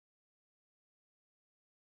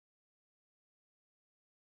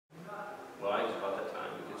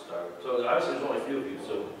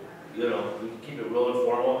you know, we keep it real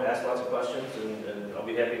informal, ask lots of questions, and I'll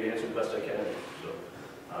be happy to answer the best I can. So,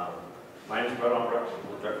 my name is Brent Albrecht,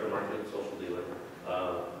 I'm the Director of Marketing, Social Dealer.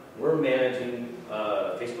 We're managing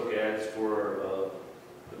Facebook ads for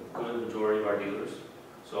a good majority of our dealers.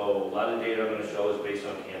 So a lot of the data I'm going to show is based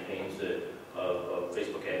on campaigns that of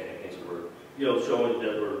Facebook ad campaigns that we're, you know, showing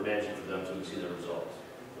that we're managing for them so we can see their results.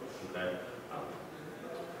 Okay.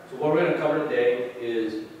 So what we're going to cover today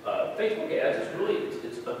is Facebook ads. It's really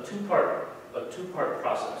it's a two-part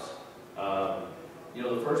process. You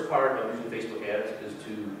know, the first part of using Facebook ads is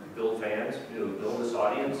to build fans, you know, build this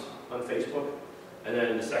audience on Facebook, and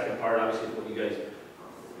then the second part, obviously, is what you guys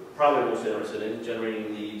probably most interested in,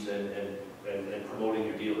 generating leads and promoting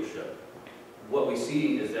your dealership. What we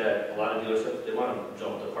see is that a lot of dealerships, they want to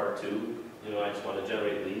jump to part two. You know, I just want to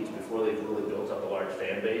generate leads before they've really built up a large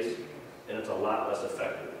fan base, and it's a lot less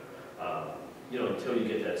effective, you know, until you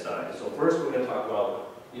get that size. So first we're going to talk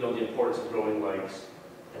about, you know, the importance of growing likes,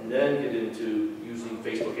 and then get into using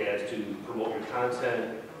Facebook ads to promote your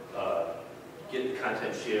content, get the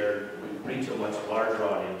content shared, reach a much larger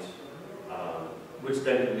audience, which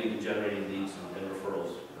then can lead to generating leads and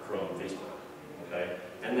referrals from Facebook. Okay,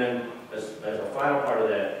 and then as a final part of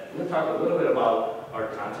that, we're going to talk a little bit about our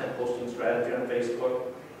content posting strategy on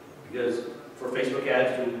Facebook, because for Facebook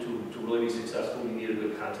ads to really be successful, you need a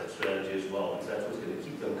good content strategy as well, because that's what's going to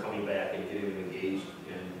keep them coming back and getting them engaged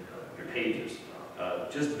in your pages.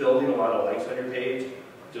 Just building a lot of likes on your page,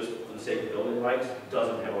 just for the sake of building likes,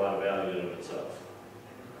 doesn't have a lot of value in itself.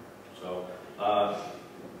 So,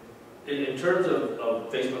 in terms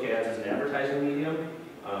of Facebook ads as an advertising medium,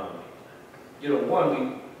 you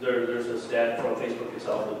know, there's a stat from Facebook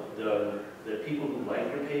itself that people who like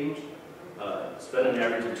your page spend an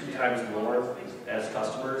average of 2 times more as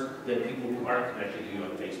customers than people who aren't connected to you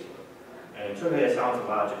on Facebook. And certainly that sounds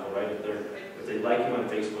illogical, right? If they like you on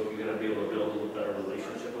Facebook, you're going to be able to build a little better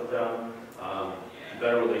relationship with them.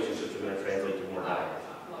 Better relationships are going to translate to more value.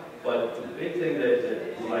 But the big thing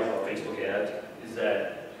that we like about Facebook ads is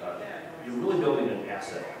that you're really building an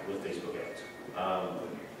asset with Facebook ads.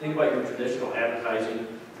 Think about your traditional advertising,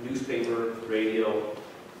 newspaper, radio.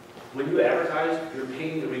 When you advertise, you're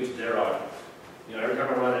paying to reach their audience. You know, every time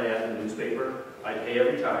I run an ad in the newspaper, I pay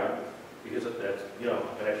every time because of that, you know,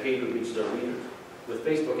 and I pay to reach their readers. With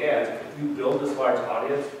Facebook ads, if you build this large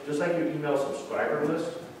audience, just like your email subscriber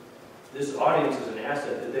list, this audience is an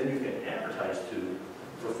asset that then you can advertise to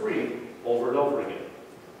for free over and over again.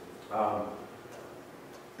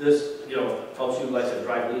 This, you know, helps you, like I said,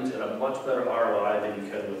 drive leads at a much better ROI than you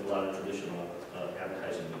can with a lot of traditional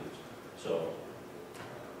advertising means. So,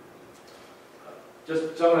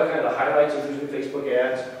 just some of the kind of highlights of using Facebook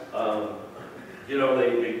ads. You know,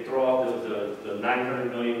 they throw out the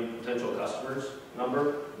 900 million potential customers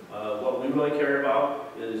number. What we really care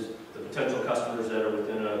about is the potential customers that are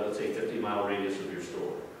within a, let's say, 50-mile radius of your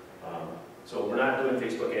store. So we're not doing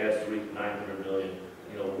Facebook ads to reach 900 million.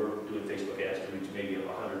 You know, we're doing Facebook ads to reach maybe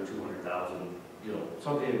 100, 200,000, you know,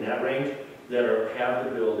 something in that range that have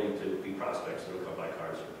the ability to be prospects that will come buy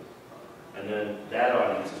cars from you. And then that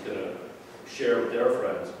audience is going to share with their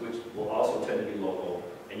friends, which will also tend to be local,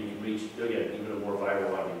 and you can reach, again, even a more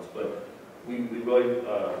viral audience. But we really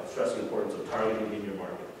stress the importance of targeting in your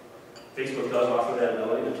market. Facebook does offer that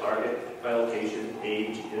ability to target by location,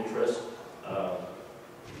 age, interest,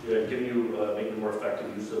 giving you making more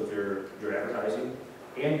effective use of your advertising.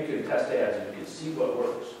 And you can test ads and you can see what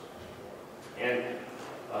works. And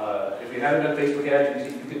if you haven't done Facebook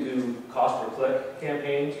ads, you can do cost per click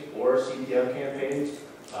campaigns or CPM campaigns,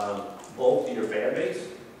 both to your fan base,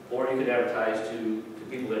 or you can advertise to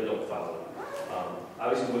people that don't follow you.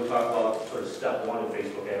 Obviously, when we talk about sort of step one in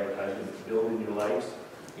Facebook advertising, building your likes,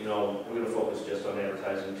 you know, we're going to focus just on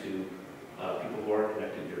advertising to people who aren't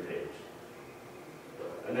connected to your page.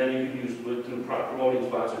 And then you can use promoting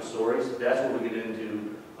sponsored stories. That's where we get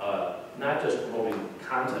into not just promoting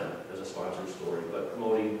content as a sponsored story, but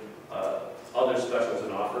promoting other specials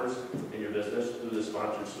and offers in your business through the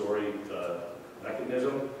sponsored story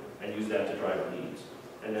mechanism, and use that to drive leads.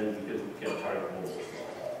 And then you can target mobile as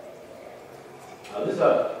well. This is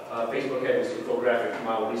a Facebook ad, this infographic come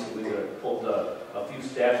out recently that I pulled a few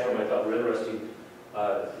stats from I thought were interesting.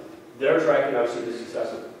 They're tracking obviously the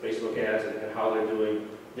success of Facebook ads and how they're doing.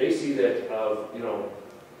 They see that, you know,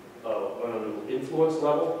 on an influence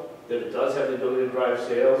level, that it does have the ability to drive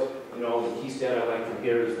sales. You know, the key stat I like from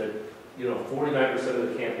here is that, you know, 49% of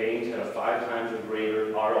the campaigns had a 5 times or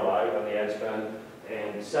greater ROI on the ad spend,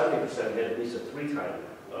 and 70% had at least a 3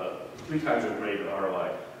 times or greater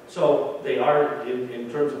ROI. So they are, in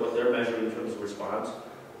terms of what they're measuring in terms of response,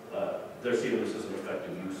 they're seeing this as an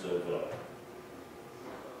effective use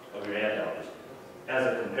of your ad dollars. As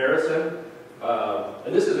a comparison,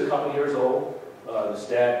 and this is a couple years old, the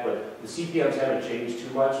stat, but the CPMs haven't changed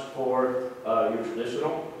too much for your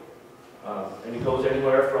traditional. And it goes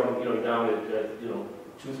anywhere from, down at $2,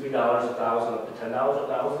 $3 a thousand up to $10 a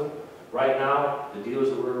thousand. Right now, the dealers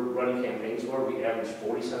that we're running campaigns for, we average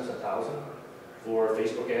 40 cents a thousand for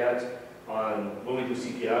Facebook ads when we do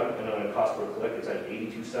CPM, and on a cost per click, it's like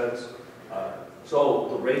 82 cents. So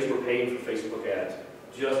the rates we're paying for Facebook ads,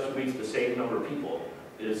 just to reach the same number of people,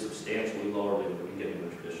 is substantially lower than we get in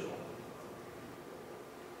the traditional.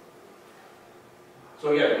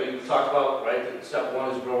 So yeah, we talked about, right, that step one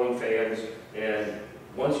is growing fans, and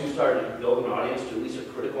once you start to build an audience to at least a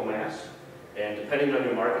critical mass, and depending on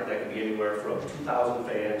your market, that can be anywhere from 2,000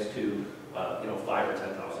 fans to 5 or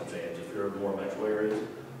 10,000 fans if you're in more metro areas.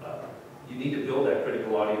 You need to build that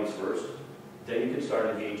critical audience first, then you can start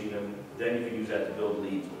engaging them, then you can use that to build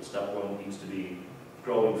leads. But step one needs to be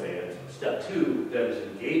growing fans. Step two then is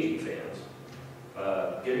engaging fans,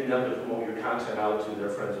 getting them to promote your content out to their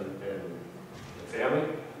friends and family,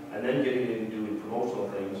 and then getting in and doing promotional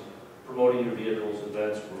things, promoting your vehicles,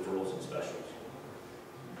 events, referrals, and specials.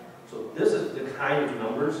 So this is the kind of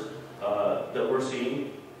numbers that we're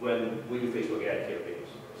seeing when we do Facebook ad campaigns.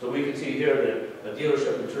 So we can see here that a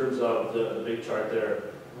dealership, in terms of the big chart there,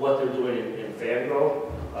 what they're doing in fan growth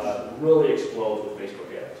really explodes with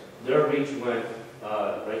Facebook ads. Their reach went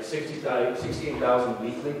 68,000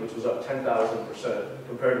 weekly, which was up 10,000%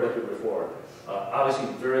 compared to what they were before. Obviously,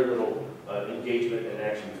 very little engagement and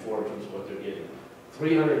action before in terms of what they're getting.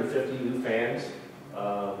 350 new fans,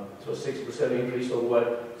 so 60% increase.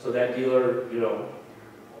 So that dealer,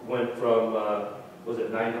 went from was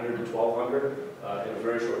it 900 to 1,200 in a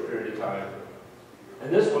very short period of time.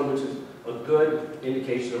 And this one, which is a good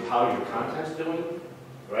indication of how your content's doing,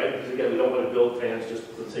 right? Because again, we don't want to build fans just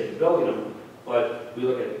for the sake of building them, but we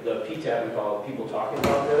look at the P tab, we call it people talking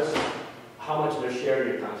about this, how much they're sharing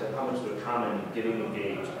your content, how much they're commenting, getting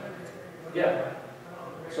engaged. Yeah.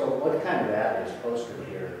 So what kind of ad is posted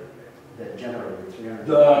here that generated 300?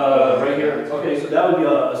 Right here. Okay, so that would be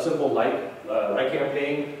a simple like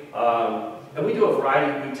campaign. And we do a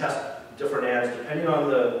variety. We test different ads depending on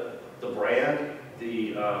the brand,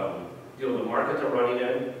 the market they're running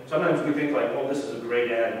in. Sometimes we think like, oh, this is a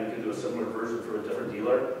great ad, and we can do a similar version for a different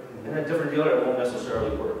dealer. And that different dealer, it won't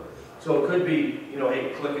necessarily work. So it could be,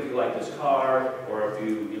 hey, click if you like this car, or if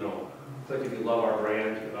you, click if you love our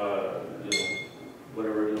brand,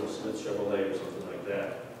 whatever, Smith Chevrolet or something like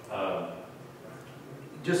that.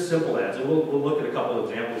 Just simple ads, and we'll look at a couple of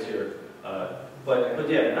examples here. But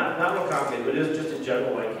yeah, not real complicated, but it is just a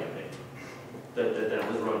general like campaign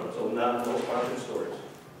that was run. So no sponsored stories.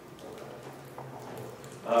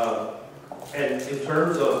 And in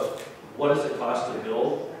terms of what does it cost to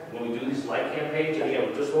build when we do these like campaigns, and again,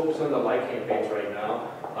 we're just focusing on the like campaigns right now.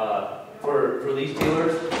 For these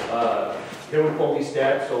dealers, here we pull these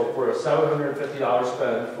stats. So for a $750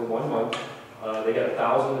 spend for 1 month, they got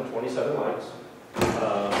 1,027 likes.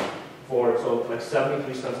 So like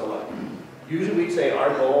 73 cents a like. Usually we'd say our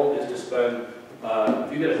goal is to spend,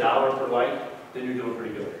 if you get $1 per like, then you're doing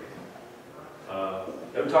pretty good.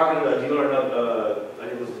 I'm talking to a dealer, I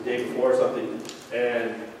think it was the day before or something,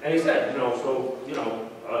 and he said,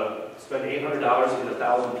 spend $800 to get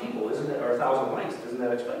 1,000 people, isn't it, or 1,000 likes, isn't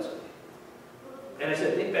that expensive? And I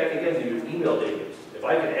said, think back again to your email database. If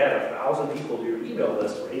I could add 1,000 people to your email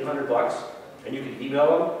list for $800, and you could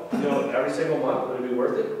email them, every single month, would it be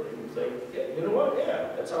worth it? And you'd say, yeah, you know what?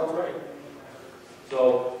 Yeah, that sounds right.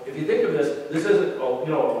 So if you think of this, this isn't a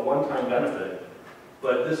one-time benefit,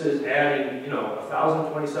 but this is adding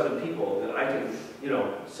 1,027 people that I can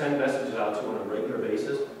send messages out to on a regular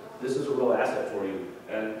basis. This is a real asset for you,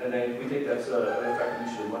 and then we think that's an effective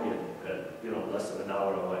use of money at less than $1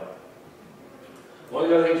 a like. One of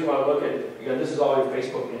the other things you want to look at, again, this is all your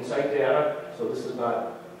Facebook Insight data, so this is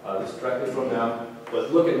not this is directly from them,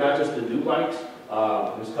 but look at not just the new likes.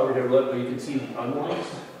 It's covered here, look, but you can see unlikes.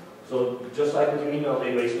 So just like with your email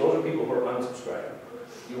database, those are people who are unsubscribed.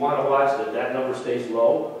 You want to watch that number stays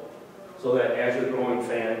low, so that as you're growing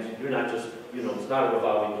fans, you're not just, it's not a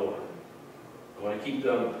revolving door. I want to keep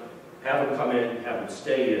them, have them come in, have them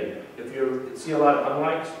stay in. If you see a lot of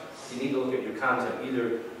unlikes, you need to look at your content.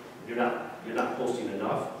 Either you're not posting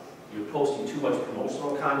enough, you're posting too much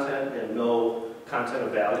promotional content and no content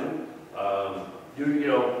of value.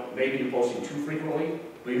 Maybe you're posting too frequently,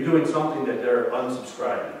 but you're doing something that they're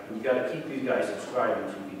unsubscribing. And you got to keep these guys subscribing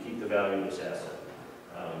so you can keep the value of this asset.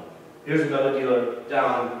 Here's another dealer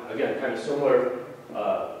down, again, kind of similar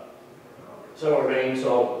range.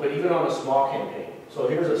 So, but even on a small campaign. So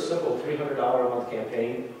here's a simple $300 a month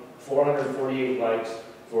campaign, 448 likes,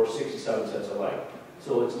 for 67 cents a like.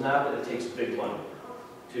 So it's not that it takes big money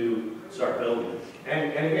to start building.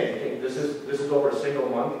 And again, you think this is over a single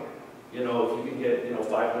month. You know, if you can get, you know,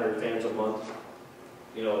 500 fans a month,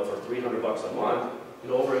 you know, for $300 a month, you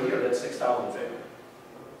know, over a year, that's 6,000 fans.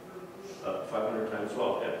 500 times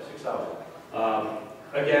 12, yeah, 6,000.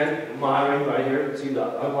 Again, monitoring right here, you can see the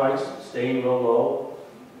unlikes staying real low.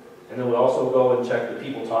 And then we also go and check the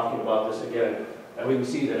people talking about this again. And we can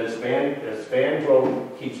see that as fan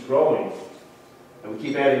growth keeps growing, and we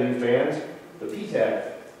keep adding new fans, the P-tag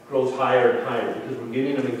grows higher and higher because we're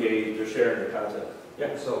getting them engaged, they're sharing their content.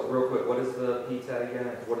 Yeah. So real quick, what is the P-tag again?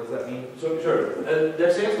 What does that mean? So sure,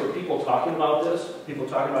 that stands for people talking about this, people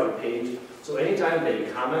talking about your page. So anytime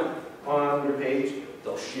they comment on your page,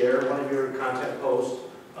 they'll share one of your content posts,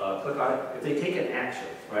 click on it. If they take an action,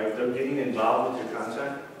 right, if they're getting involved with your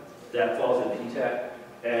content, that falls in P-tag.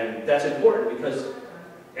 And that's important because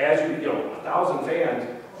as you know, 1,000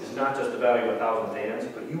 fans is not just the value of 1,000 fans,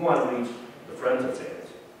 but you want to reach the friends of fans.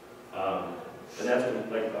 And that's when,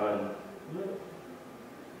 like on,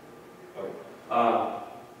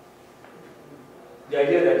 the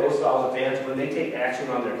idea that those 1,000 fans, when they take action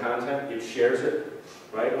on their content, it shares it,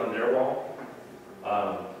 right, on their wall,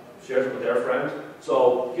 shares it with their friends.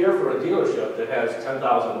 So here for a dealership that has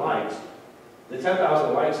 10,000 likes, the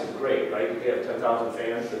 10,000 likes is great, right? They have 10,000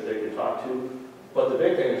 fans that they can talk to. But the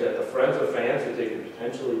big thing is that the friends of fans that they can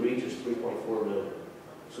potentially reach is 3.4 million.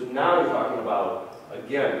 So now you're talking about,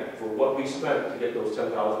 again, for what we spent to get those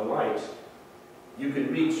 10,000 likes, you could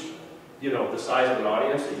reach, you know, the size of an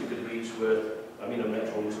audience that you could reach with, I mean, a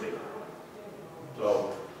metro newspaper.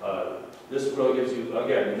 So this really gives you,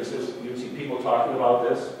 again, this is, you see people talking about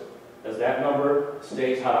this. As that number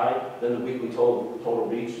stays high, then the weekly total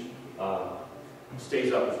reach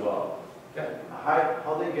stays up as well. Yeah.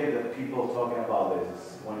 How they get the people talking about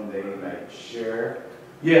this when they like share?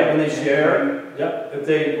 Yeah, when they share. Yep. If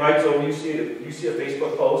they so when you see a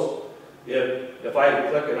Facebook post, if I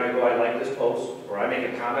click and I go, I like this post, or I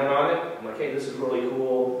make a comment on it, I'm like, hey, this is really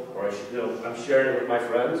cool, or I'm sharing it with my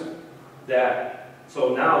friends.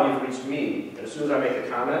 So now you've reached me, and as soon as I make a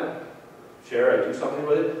comment, share, I do something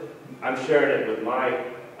with it, I'm sharing it with my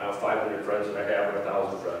 500 friends that I have, or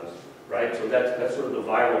 1,000 friends, right? So that's sort of the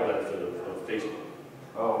viral benefit of Facebook.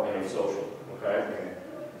 Oh, and social. Okay. okay.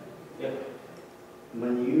 Yeah.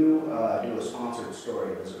 When you do a sponsored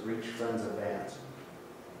story, does it reach friends and fans?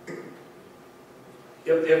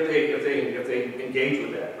 If they engage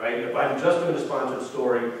with that, right? If I'm just doing a sponsored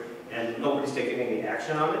story and nobody's taking any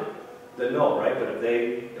action on it, then no, right? But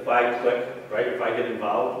if I click, right? If I get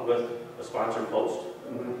involved with a sponsored post,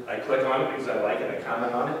 I click on it because I like it, I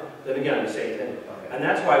comment on it, then again, the same thing. Okay. And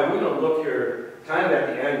that's why we're going to look here, kind of at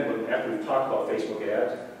the end, after we've talked about Facebook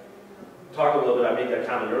ads, talk a little bit, I made that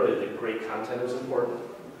comment earlier, that great content is important.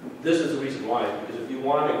 This is the reason why, because if you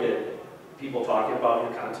want to get people talking about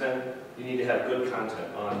your content, you need to have good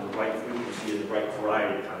content on the right frequency and the right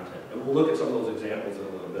variety of content. And we'll look at some of those examples in a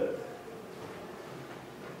little bit.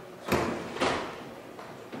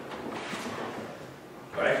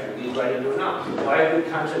 All right, we'll lead right into it now. Why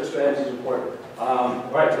good content strategy is important. All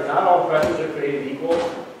right, so not all impressions are created equal.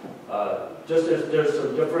 Just there's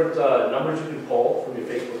some different numbers you can pull from your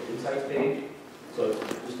Facebook Insights page. So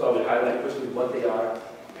just thought we'd highlight quickly what they are.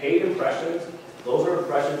 Paid impressions, those are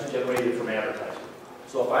impressions generated from advertising.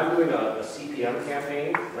 So if I'm doing a CPM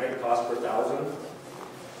campaign, right, cost per thousand,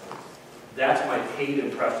 that's my paid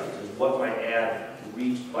impressions, is what my ad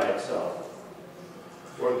reached by itself.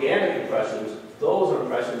 Organic impressions, those are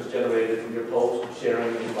impressions generated from your posts,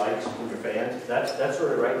 sharing, and likes from your fans. That's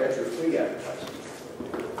sort of right, that's your free advertising.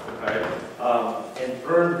 Okay. And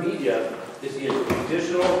earned media is the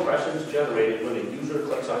additional impressions generated when a user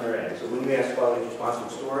clicks on your ad. So when we ask about a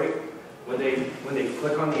sponsored story, when they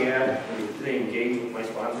click on the ad, when they engage with my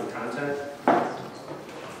sponsored content,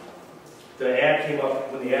 when the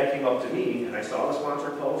ad came up to me and I saw the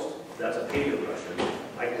sponsored post, that's a paid impression.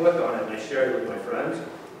 I click on it and I share it with my friends.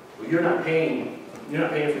 Well, you're not paying for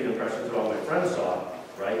the impressions that all my friends saw,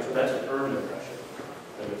 right? So that's an earned impression.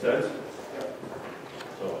 That make sense?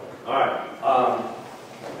 So, all right.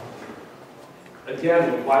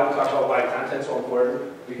 Again, why we talk about why content's so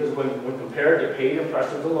important? Because when compared to paid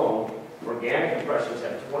impressions alone, organic impressions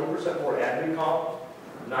have 20% more ad recall,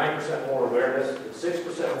 9% more awareness, and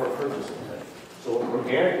 6% more purchase intent. So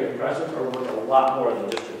organic impressions are worth a lot more than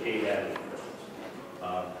just your paid ad impressions.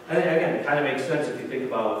 And again, it kind of makes sense if you think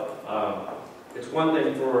about it's one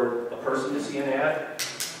thing for a person to see an ad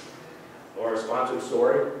or a sponsored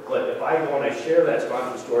story, but if I go and I share that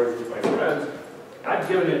sponsored story with my friends, I've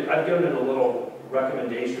given it a little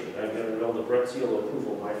recommendation. I'm going to know the Brent seal of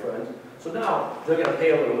approval, my friend. So now they're going to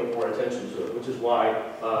pay a little bit more attention to it, which is why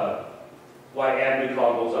ad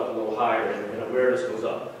recall goes up a little higher and awareness goes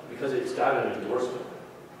up, because it's got an endorsement.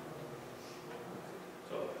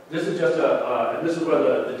 So this is just and this is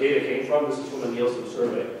where the data came from. This is from a Nielsen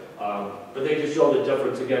survey. But they just show the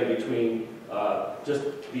difference again between just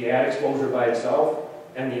the ad exposure by itself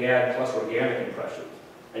and the ad plus organic impressions.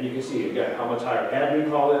 And you can see again how much higher ad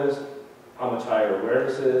recall is, how much higher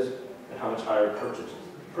awareness is, and how much higher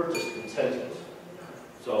purchase intent is.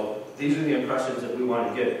 So these are the impressions that we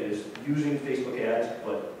want to get, is using Facebook ads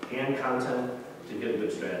and content to get a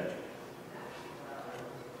good strategy.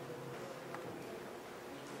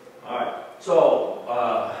 All right. So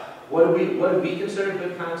what do we consider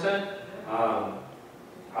good content?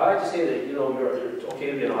 I like to say that it's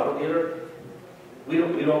okay to be an auto dealer. We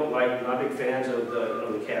don't like, not big fans of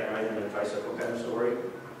the cat riding on a tricycle kind of story.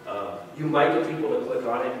 You might get people to click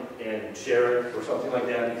on it and share it or something like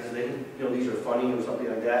that because they these are funny or something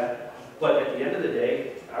like that. But at the end of the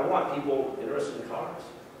day, I want people interested in cars,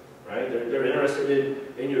 right? They're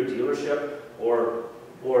interested in your dealership or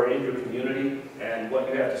in your community and what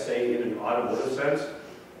you have to say in an automotive sense.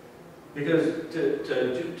 Because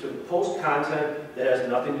to post content that has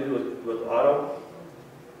nothing to do with auto,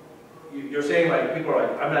 you're saying like people are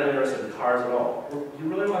like, I'm not interested in cars at all. Well, you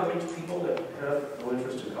really want to reach people that have no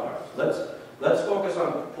interest in cars. Let's focus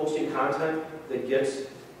on posting content that gets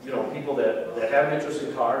people that have an interest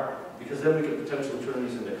in car, because then we can potentially turn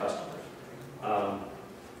these into customers.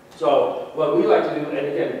 So what we like to do, and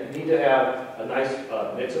again, you need to have a nice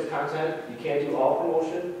mix of content. You can't do all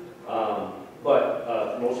promotion,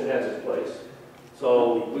 but promotion has its place.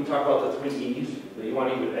 So we talk about the 3 E's. That you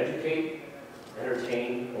want to either educate,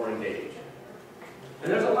 entertain, or engage.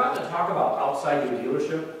 And there's a lot to talk about outside your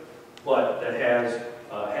dealership, but that has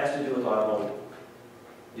to do with automotive.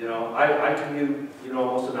 I commute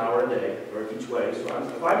almost an hour a day or each way. So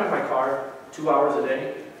if I'm in my car 2 hours a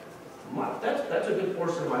day, that's a good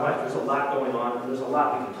portion of my life. There's a lot going on, and there's a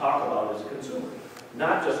lot we can talk about as a consumer.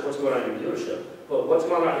 Not just what's going on in your dealership, but what's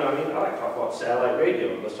going on. I like to talk about satellite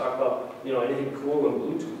radio. Let's talk about anything cool in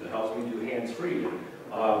Bluetooth that helps me do hands-free.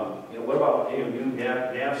 What about new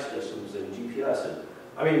nav systems and GPS?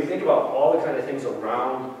 And think about all the kind of things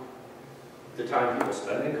around the time people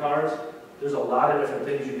spend in cars. There's a lot of different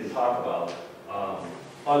things you can talk about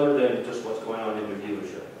other than just what's going on in your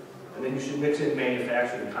dealership. And then you should mix in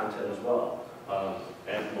manufacturing content as well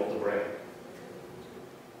and promote the brand.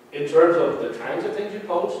 In terms of the kinds of things you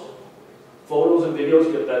post, photos and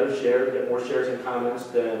videos get better shared, get more shares and comments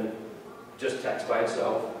than just text by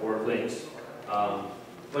itself or links.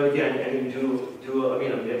 But again,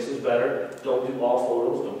 a mix is better. Don't do all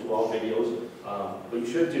photos, don't do all videos, but you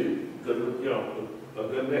should do a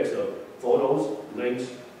good mix of photos, links,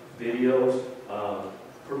 videos,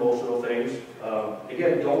 promotional things.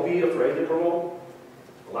 Again, don't be afraid to promote.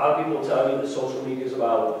 A lot of people tell you that social media is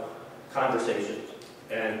about conversations,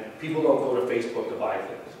 and people don't go to Facebook to buy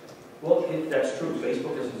things. Well, that's true.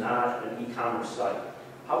 Facebook is not an e-commerce site.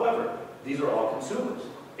 However, these are all consumers.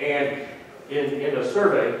 And in a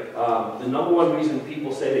survey, the #1 reason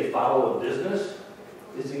people say they follow a business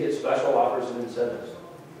is to get special offers and incentives.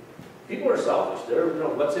 People are selfish. They're,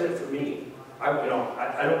 what's in it for me? I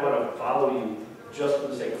don't want to follow you just for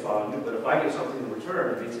the sake of following you, but if I get something in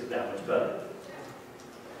return, it makes it that much better.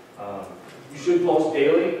 You should post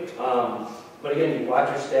daily, but again, you watch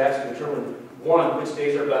your stats and determine, one, which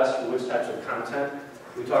days are best for which types of content.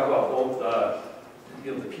 We talk about both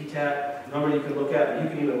the PTAT number you can look at, and you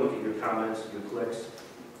can even look at your comments, your clicks,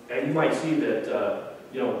 and you might see that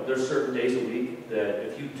there's certain days a week that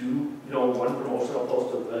if you do one promotional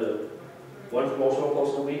post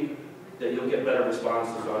a week, that you'll get better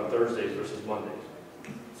responses on Thursdays versus Mondays.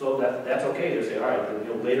 So that's okay to say, all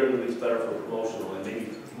right, later in the week's better for promotional, and maybe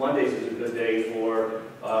Mondays is a good day for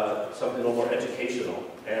something a little more educational,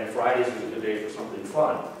 and Fridays is a good day for something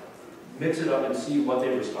fun. Mix it up and see what they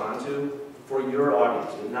respond to for your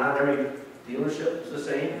audience. And not every dealership is the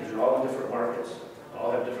same, because you're all in different markets,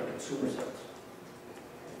 all have different consumer sets.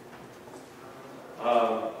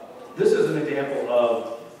 This is an example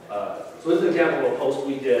of a post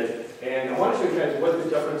we did, and I want to show you guys what the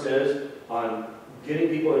difference is on getting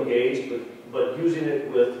people engaged, but using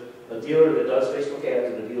it with a dealer that does Facebook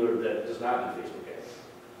ads and a dealer that does not do Facebook ads.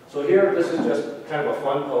 So here, this is just kind of a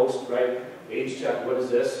fun post, right? Age check, what is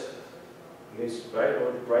this?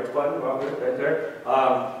 Right button, right there.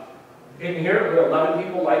 In here, we have 11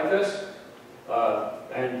 people like this,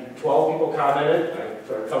 and 12 people commented. I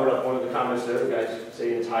sort of covered up one of the comments there. The guy's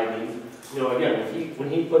saying it's high beams. Again, when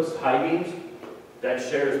he puts high beams, that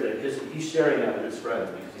shares that he's sharing that with his friends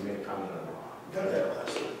because he made a comment on it.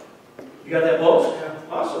 You got that post? Yeah.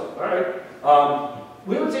 Awesome. All right.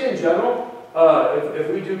 We would say in general, if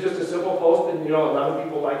we do just a simple post and 11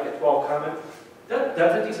 people like it, 12 comment,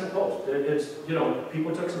 that's a decent post. It's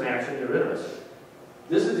people took some action, they're interested.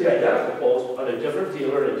 This is the identical post on a different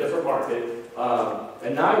dealer in a different market,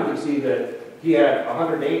 and now you can see that he had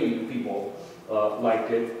 180 people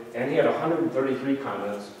liked it, and he had 133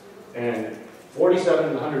 comments, and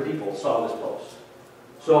 4,700 people saw this post.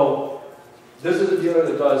 So this is a dealer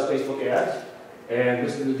that does Facebook ads, and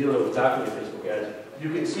this is the dealer with documented Facebook ads.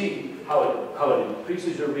 You can see how it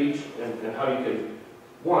increases your reach and how you can,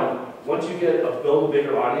 once you build a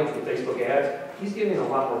bigger audience with Facebook ads, he's getting a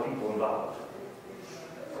lot more people involved.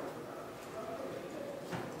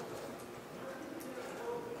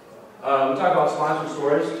 We talk about sponsored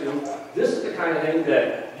stories too. This is the kind of thing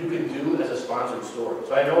that you can do as a sponsored story.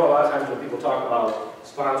 So I know a lot of times when people talk about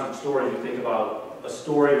sponsored stories, you think about a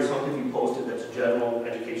story or something you posted that's general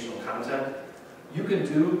educational content. You can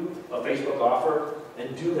do a Facebook offer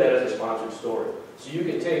and do that as a sponsored story. So you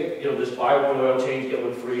can take, this buy one oil change, get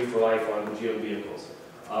one free for life on GM vehicles.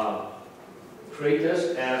 Create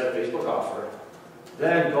this as a Facebook offer,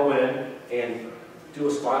 then go in and do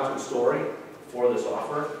a sponsored story for this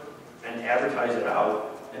offer and advertise it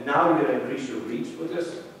out. And now you're going to increase your reach with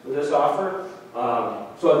this offer.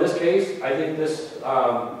 So in this case, I think this,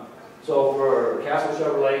 so for Castle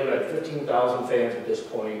Chevrolet, we had 15,000 fans at this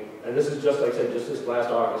point, and this is just, like I said, just this last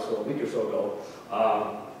August, so a week or so ago.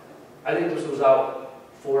 I think this was out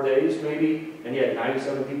 4 days maybe, and you had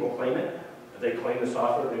 97 people claim it. They claim this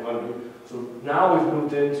offer, they want to move. So now we've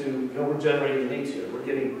moved into, we're generating leads here. We're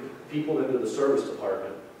getting people into the service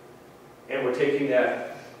department, and we're taking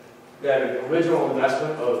that original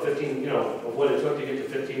investment of of what it took to get to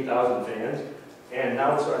 15,000 fans, and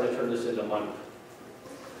now we're starting to turn this into money.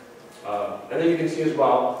 And then you can see as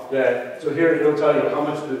well that, so here it'll tell you how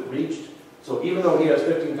much it reached. So even though he has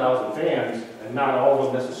 15,000 fans, and not all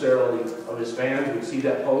of them necessarily of his fans would see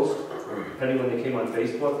that post, depending when they came on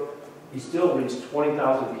Facebook, he still reached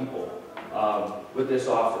 20,000 people with this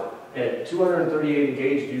offer. And 238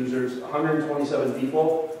 engaged users, 127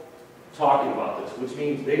 people talking about this, which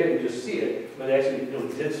means they didn't just see it, but they actually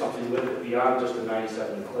did something with it beyond just the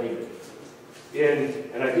 97 claiming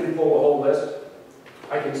it. And I didn't pull the whole list.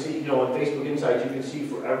 I can see, on Facebook Insights, you can see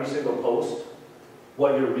for every single post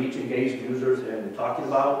what your reach, engaged users, and talking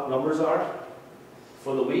about numbers are.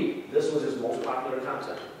 For the week, this was his most popular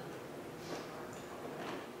content.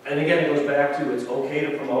 And again, it goes back to it's okay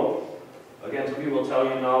to promote. Again, some people will tell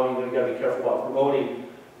you now you got to be careful about promoting.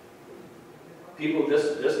 People,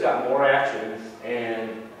 this got more action and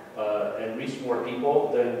reached more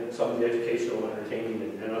people than some of the educational,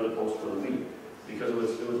 entertaining, and other posts for the week because it was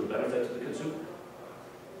a benefit to the consumer.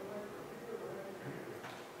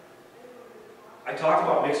 I talked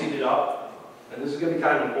about mixing it up, and this is going to be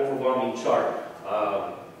kind of an overwhelming chart.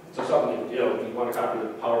 So something, if you want to copy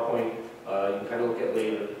the PowerPoint, you can kind of look at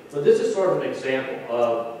later. But this is sort of an example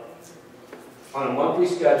of, on a monthly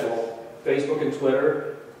schedule, Facebook and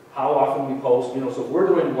Twitter, how often we post. So if we're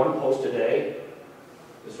doing one post a day,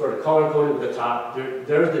 it's sort of color-coded at the top.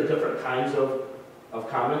 There's the different kinds of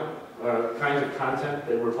comment, kinds of content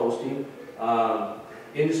that we're posting.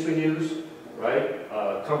 Industry news, right?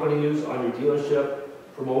 Company news on your dealership,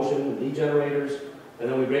 promotion, lead generators, and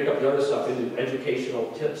then we break up the other stuff into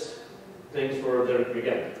educational tips, things for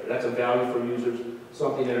again, that's a value for users,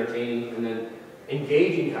 something entertaining, and then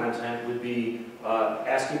engaging content would be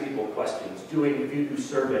asking people questions, if you do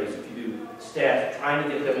surveys, if you do stats, trying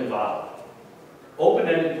to get them involved.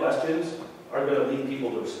 Open-ended questions are going to lead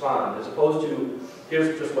people to respond, as opposed to,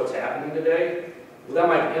 here's just what's happening today. Well, that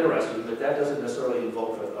might be interesting, but that doesn't necessarily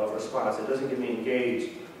invoke a response. It doesn't get me engaged.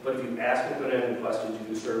 But if you ask open-ended questions,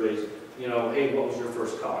 you do surveys, hey, what was your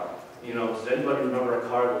first car? Does anybody remember a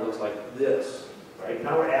car that looks like this? Right?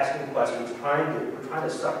 Now we're asking questions, we're trying to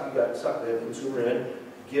suck the consumer in,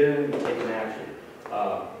 get in and take an action.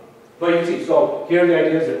 But you can see, so here the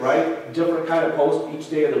idea is that, right, different kind of post each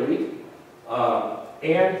day of the week,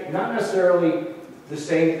 and not necessarily the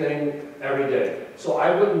same thing every day. So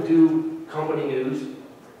I wouldn't do company news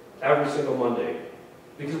every single Monday.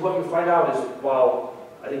 Because what you find out is, while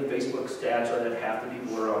I think Facebook stats are that half the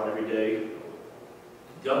people are on every day,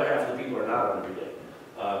 the other half of the people are not on every day.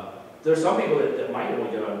 There's some people that might only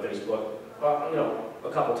get on Facebook, a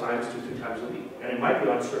couple times, 2-3 times a week. And it might be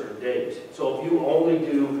on certain days. So if you only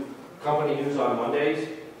do company news on Mondays,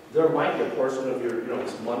 there might be a portion of your,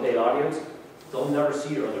 this Monday audience, they'll never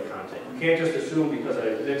see your other content. You can't just assume because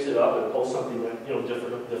I mix it up and post something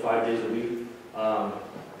different the 5 days a week.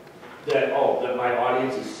 that, oh, that my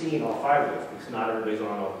audience is seeing all 5 of those, because not everybody's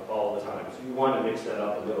on all the time. So you want to mix that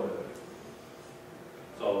up a little bit.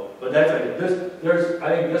 So, but that's like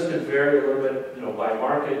I think this could vary a little bit, you know, by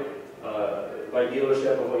market, by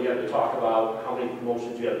dealership, of what you have to talk about, how many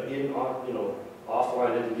promotions you have in, on, you know,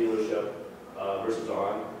 offline in the dealership versus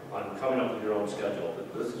on coming up with your own schedule.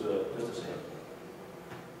 But this is just a sample.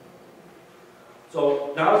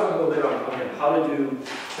 So now let's look a little bit on how to do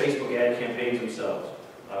Facebook ad campaigns themselves.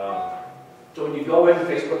 So when you go into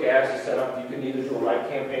Facebook ads to set up, you can either do a live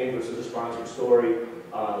campaign versus a sponsored story.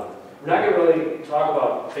 We're not going to really talk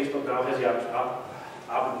about Facebook now has the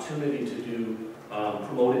opportunity to do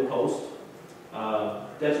promoted posts.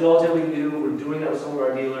 That's relatively new. We're doing that with some of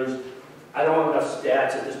our dealers. I don't have enough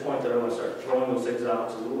stats at this point that I want to start throwing those things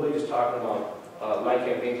out. So we're really just talking about live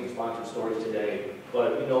campaigns and sponsored stories today.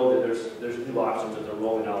 But we know that there's new options that they're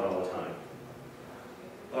rolling out all the time.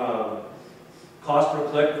 Cost per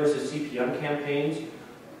click versus CPM campaigns.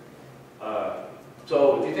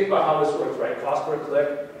 So if you think about how this works, right? Cost per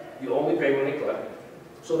click, you only pay when they click.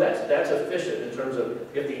 So that's efficient in terms of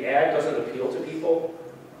if the ad doesn't appeal to people,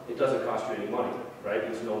 it doesn't cost you any money, right?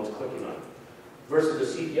 Because no one's clicking on it. Versus a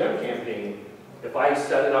CPM campaign, if I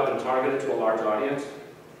set it up and target it to a large audience,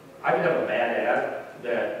 I can have a bad ad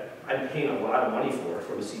that I'm paying a lot of money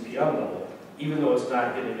for the CPM level, even though it's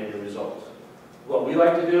not getting any results. What we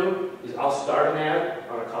like to do is I'll start an ad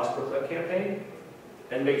on a cost per click campaign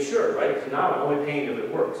and make sure, right? Because now I'm only paying if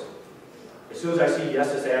it works. As soon as I see,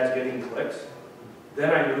 yes, this ad's getting clicks,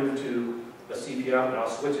 then I move to a CPM and I'll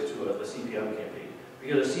switch it to a CPM campaign.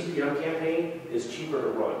 Because a CPM campaign is cheaper to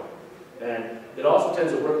run. And it also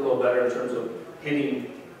tends to work a little better in terms of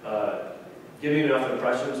hitting, giving enough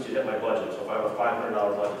impressions to hit my budget. So if I have a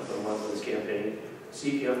 $500 budget for the month of this campaign,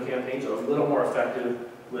 CPM campaigns are a little more effective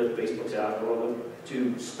with Facebook's algorithm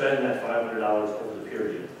to spend that $500 over the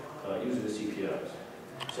period using the CPMs.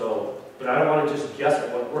 So, but I don't want to just guess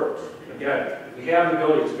at what works. Again, we have the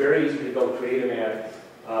ability, it's very easy to go create an ad,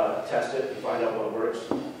 test it, and find out what works.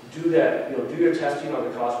 Do that, you know, do your testing on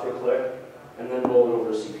the cost per click, and then roll it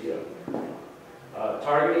over to CPM.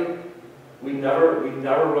 Targeting, we never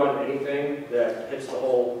run anything that hits the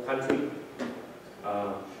whole country.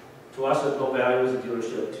 To us, there's no value as a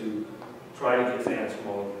dealership to try to get fans from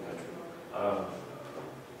all over the country.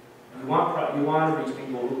 You want to reach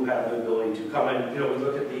people who have the ability to come in. You know, we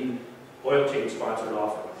look at the oil change sponsored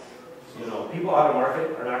offer. You know, people out of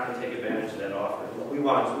market are not going to take advantage of that offer. What we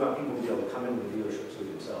want is we want people to be able to come into the dealership so we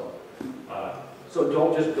can sell it. So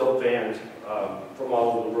don't just build fans from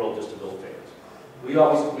all over the world just to build fans. We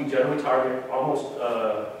generally target almost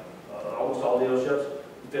all dealerships,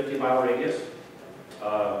 50-mile radius.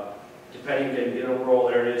 Depending in rural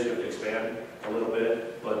areas, you have to expand a little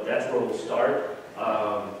bit, but that's where we'll start.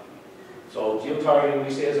 So geo-targeting,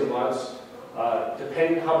 we say, is a must.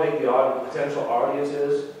 Depending how big the potential audience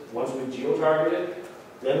is, once we've geo-targeted,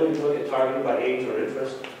 then we can look at targeting by age or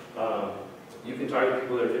interest. You can target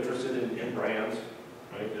people that are interested in brands,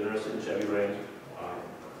 right? They're interested in Chevy brands,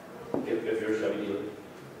 if you're a Chevy dealer.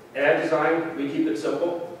 Ad design, we keep it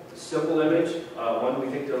simple. Simple image, one we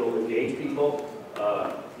think that will engage people.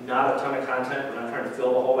 Not a ton of content. We're not trying to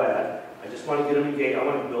fill the whole ad. I just want to get them engaged. I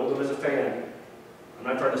want to build them as a fan. I'm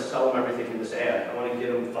not trying to sell them everything in this ad. I want to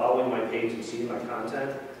get them following my page and seeing my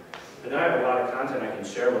content. And then I have a lot of content I can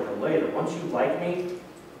share with them later. Once you like me,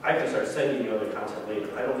 I can start sending you other content later.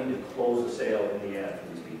 I don't need to close the sale in the ad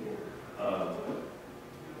for these people.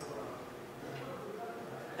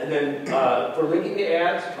 And then for linking the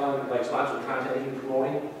ads on like sponsored content you're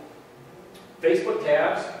promoting, Facebook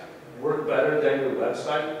tabs work better than your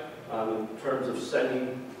website in terms of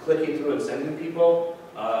clicking through and sending people.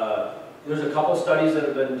 There's a couple studies that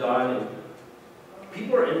have been done, and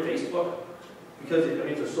people are in Facebook because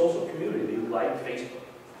it's a social community. They like Facebook,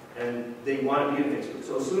 and they want to be in Facebook.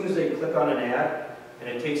 So as soon as they click on an ad and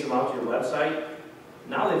it takes them out to your website,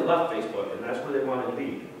 now they've left Facebook, and that's where they want to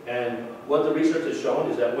be. And what the research has shown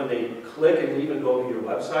is that when they click and even go to your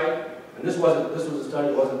website, and this was a study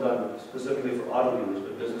that wasn't done specifically for auto dealers,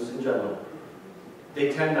 but business in general,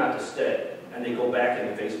 they tend not to stay, and they go back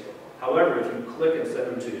into Facebook. However, if you click and send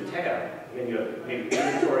them to your tab, and you have maybe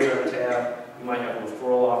inventory on a tab, you might have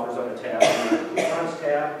referral offers on a tab, you might have a coupons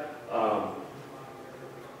tab,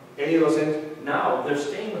 any of those things, now they're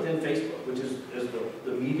staying within Facebook, which is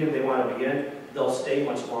the medium they want to be in. They'll stay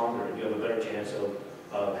much longer, and you have a better chance of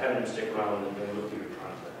having them stick around and look through your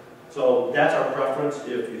content. So that's our preference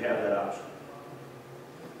if you have that option.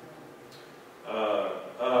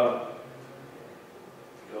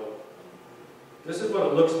 This is what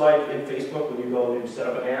it looks like in Facebook when you go to set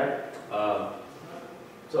up an ad.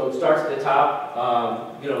 So it starts at the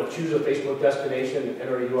top, you know, choose a Facebook destination,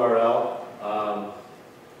 enter a URL,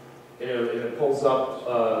 and it pulls up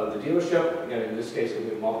the dealership. Again, in this case, it'll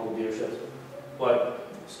be multiple dealerships. But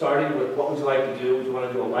starting with what would you like to do? Do you want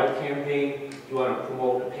to do a like campaign? Do you want to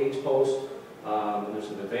promote a page post? And there's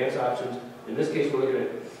some advanced options. In this case, we're looking at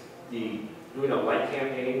doing a like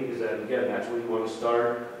campaign, because again, that's where you want to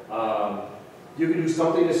start. You can do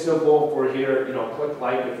something as simple for here, you know, click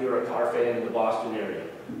like if you're a car fan in the Boston area.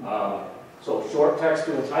 So short text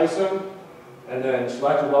to entice them, and then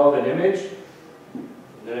select a relevant image.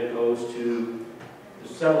 And then it goes to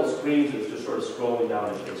several screens. It's just sort of scrolling down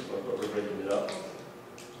in Facebook, but we're breaking it up.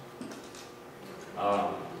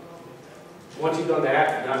 Once you've done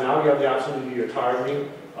that, now you have the option to do your targeting.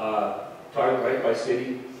 Target right by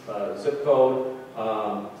city, zip code,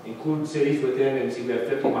 include cities within, and see we have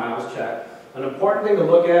 50 miles checked. An important thing to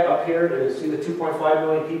look at up here is see the 2.5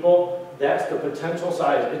 million people. That's the potential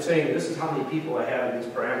size. It's saying this is how many people I have in these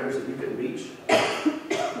parameters that you can reach.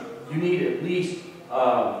 You need at least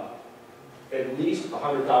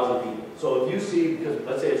 100,000 people. So if you see, because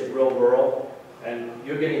let's say it's real rural, and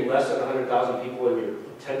you're getting less than 100,000 people in your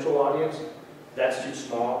potential audience, that's too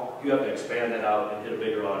small. You have to expand that out and hit a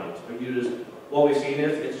bigger audience. But you just, what we've seen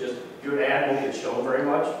is, it's just, your ad won't get shown very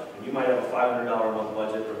much. And you might have a $500 a month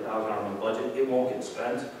budget or a $1,000 a month budget. It won't get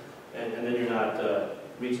spent. And then you're not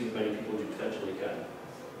reaching as many people as you potentially can.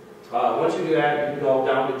 Once you do that, you can go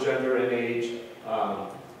down to gender and age,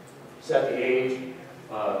 set the age,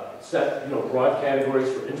 set broad categories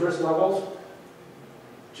for interest levels.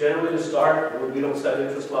 Generally to start, we don't set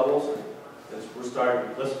interest levels. We're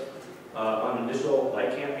starting, on initial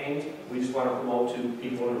like campaigns, we just want to promote to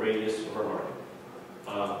people in a radius of our market.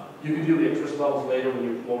 You can do interest levels later when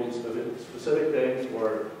you're promoting specific things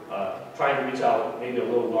or trying to reach out maybe a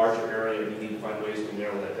little larger area and you need to find ways to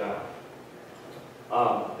narrow that down.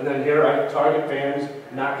 And then here I target fans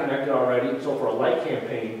not connected already. So for a like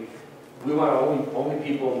campaign, we want only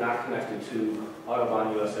people not connected to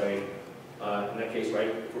AutoCon USA. In that case, right,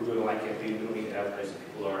 if we're doing a like campaign, we don't need to advertise that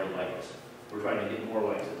people already like us. We're trying to get more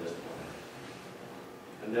likes at this point.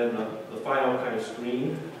 And then the final kind of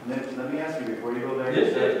screen. Let me ask you before you go there.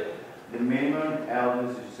 Yes, yes. The minimum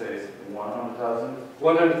audience you say is 100,000?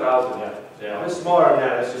 100,000, yeah. Yeah. It's smaller than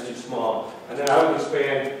that, that's just too small. And then I would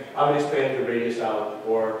expand the radius out,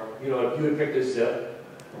 or if you would pick this zip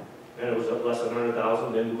and it was less than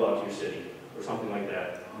 100,000, then move out to your city or something like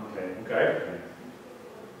that. Okay. Okay?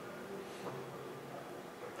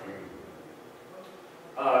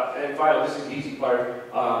 And finally, this is the easy part.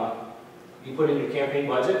 You put in your campaign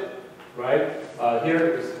budget, right?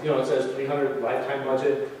 Here, it says 300 lifetime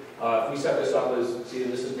budget. If we set this up as, see,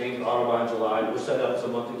 this is named AutoCon July. We'll set up as a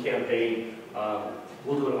monthly campaign.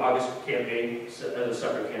 We'll do an August campaign as a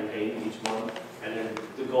separate campaign each month. And then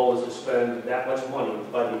the goal is to spend that much money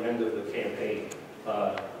by the end of the campaign.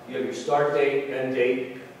 You have your start date, end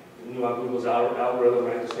date. On Google's algorithm, I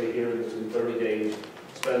have to say here, it's in 30 days.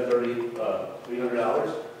 Spend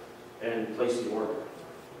 $300 and place the order.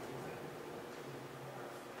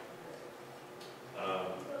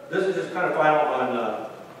 This is just kind of final on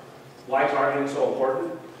why targeting is so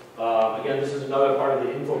important. Again, this is another part of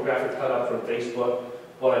the infographic cut up from Facebook,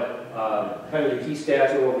 but kind of the key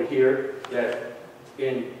stats are over here that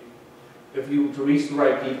if you to reach the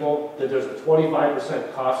right people, that there's a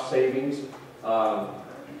 25% cost savings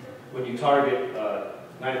when you target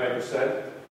 95%.